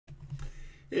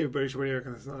Hey everybody, it's Eric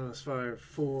on this Honest Fire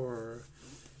for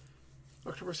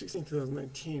October 16th,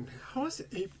 2019. How is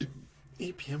it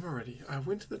 8 p.m. already? I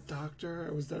went to the doctor,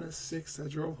 I was done at 6, I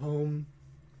drove home,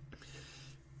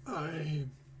 I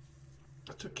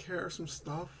took care of some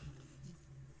stuff.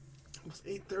 It was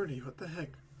 8:30, what the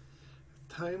heck?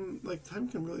 Time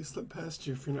can really slip past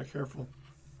you if you're not careful.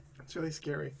 It's really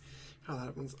scary how that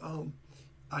happens.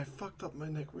 I fucked up my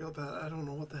neck real bad. I don't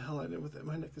know what the hell I did with it.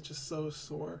 My neck is just so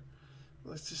sore.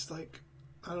 It's just like,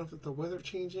 I don't know if it's the weather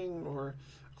changing or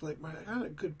like I got a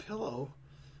good pillow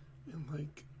and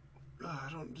like, I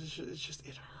don't,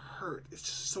 it hurt. It's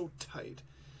just so tight.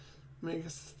 I mean, I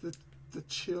guess the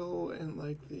chill and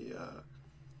like the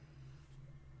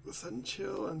sudden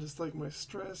chill and just like my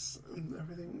stress and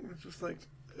everything,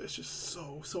 it's just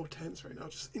so tense right now.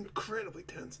 Just incredibly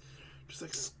tense. Just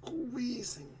like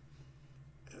squeezing.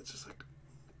 And it's just like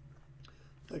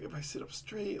if I sit up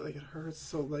straight, like it hurts.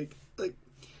 So like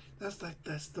that's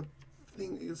the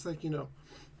thing. It's like,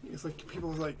 it's like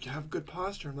people like have good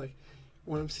posture. I'm like,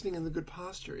 when I'm sitting in the good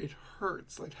posture, it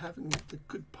hurts. Like having the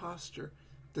good posture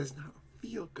does not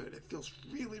feel good. It feels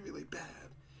really bad.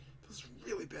 It feels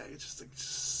really bad. It's just like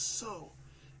so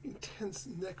intense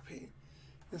neck pain.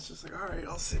 It's just like, all right,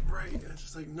 I'll sit right. And it's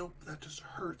just like, nope, that just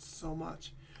hurts so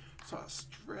much. So I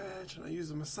stretch and I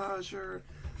use a massager.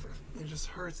 It just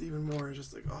hurts even more. It's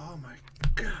just like, oh my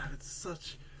god, it's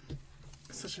such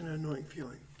an annoying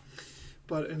feeling.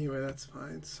 But anyway, that's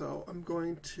fine. So I'm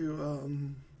going to,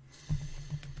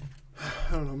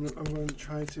 I don't know, I'm going to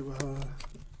try to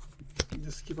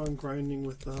just keep on grinding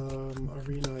with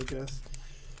Arena, I guess.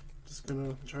 Just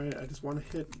gonna try it. I just want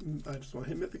to hit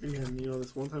Mythic again.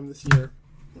 This one time this year.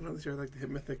 I'd like to hit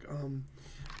Mythic.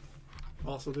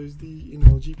 Also, there's the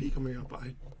GP coming up.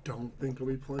 I don't think I'll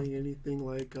be playing anything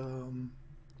like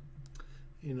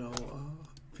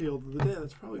Field of the Dead.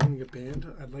 That's probably going to get banned.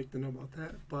 I'd like to know about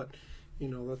that, but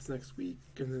that's next week,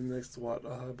 and then next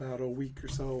about a week or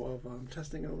so of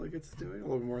testing it like it's doing. A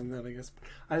little more than that, I guess.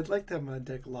 I'd like to have my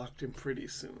deck locked in pretty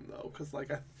soon though, because I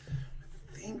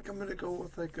think I'm gonna go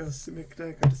with like a Simic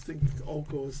deck. I just think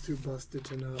Oko is too busted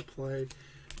to not play.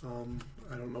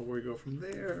 I don't know where we go from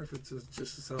there, if it's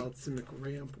just a solid Simic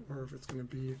ramp, or if it's going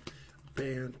to be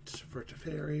Bant for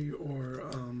Teferi, or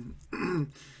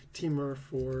Teamer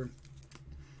for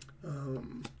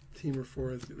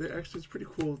actually it's a pretty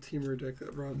cool Teamer deck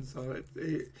that runs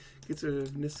it gets rid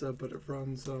of Nissa, but it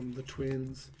runs the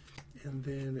twins, and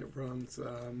then it runs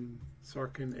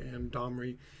Sarkhan and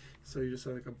Domri. So you just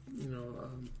have like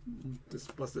this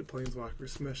busted planeswalker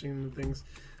smashing into things.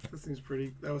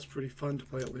 That was pretty fun to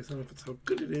play, at least. I don't know if it's how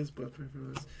good it is, but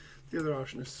the other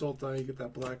option is Sultai. You get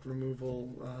that black removal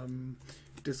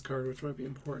discard, which might be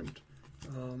important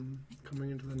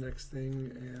coming into the next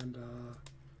thing, and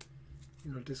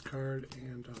discard,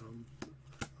 and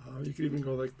you could even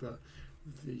go like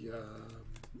the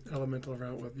elemental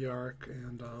route with Yark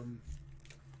and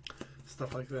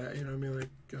stuff like that.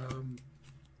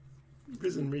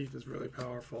 Risen Reef is really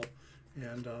powerful,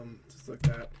 and just like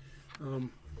that.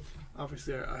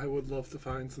 Obviously, I would love to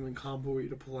find something combo-y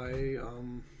to play.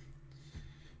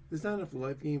 There's not enough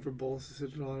life gain for Bolas the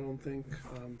Citadel, I don't think.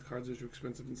 Cards are too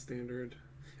expensive in Standard.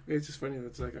 It's just funny that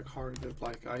it's like a card that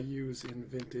like I use in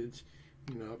Vintage.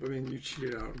 I mean, you cheat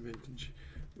it out in Vintage.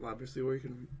 Obviously, where you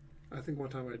can. I think one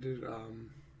time I did. I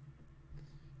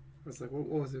was like, what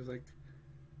was it? It was like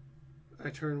I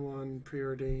turn 1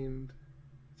 preordained.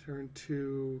 Turn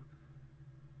 2,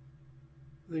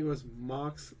 I think it was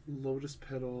Mox, Lotus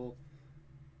Petal,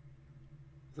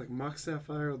 like Mox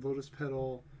Sapphire, Lotus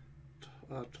Petal,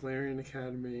 Tolarian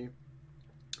Academy,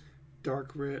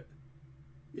 Dark Writ,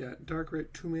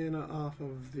 2 mana off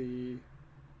of the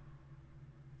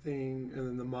thing, and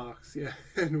then the Mox, and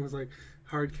it was like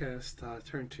Hardcast,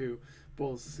 turn 2,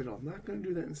 Bolas the Citadel. I'm not going to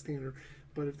do that in Standard,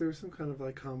 but if there's some kind of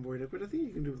like combo deck, but I think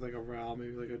you can do with like a Ral,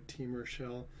 maybe like a Teamer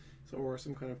Shell, or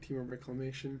some kind of Teamer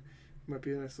Reclamation might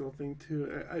be a nice little thing too.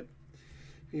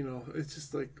 It's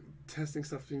just like testing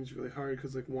stuff seems really hard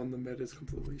because like the meta is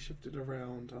completely shifted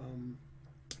around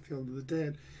Field of the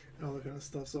Dead and all that kind of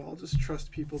stuff. So I'll just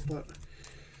trust people, but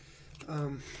I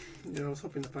was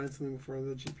hoping to find something for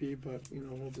the GP, but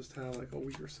we'll just have like a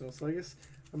week or so. So I guess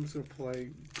I'm just gonna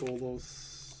play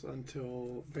Golos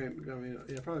until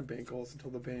probably ban Golos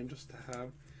until the ban, just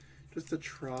to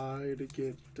try to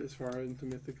get as far into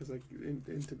Mythic as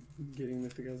into getting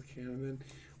Mythic as I can, and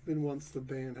then once the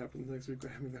ban happens next week,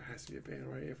 I mean there has to be a ban,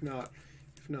 right? If not,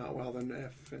 well then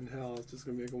F and hell is just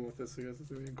gonna be going with this. I guess it's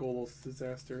gonna be a Golos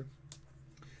disaster.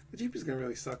 The GP is gonna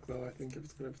really suck though. I think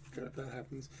if that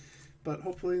happens, but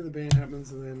hopefully the ban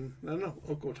happens, and then I don't know,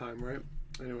 Oko time, right?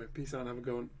 Anyway, peace out, have a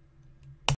good one.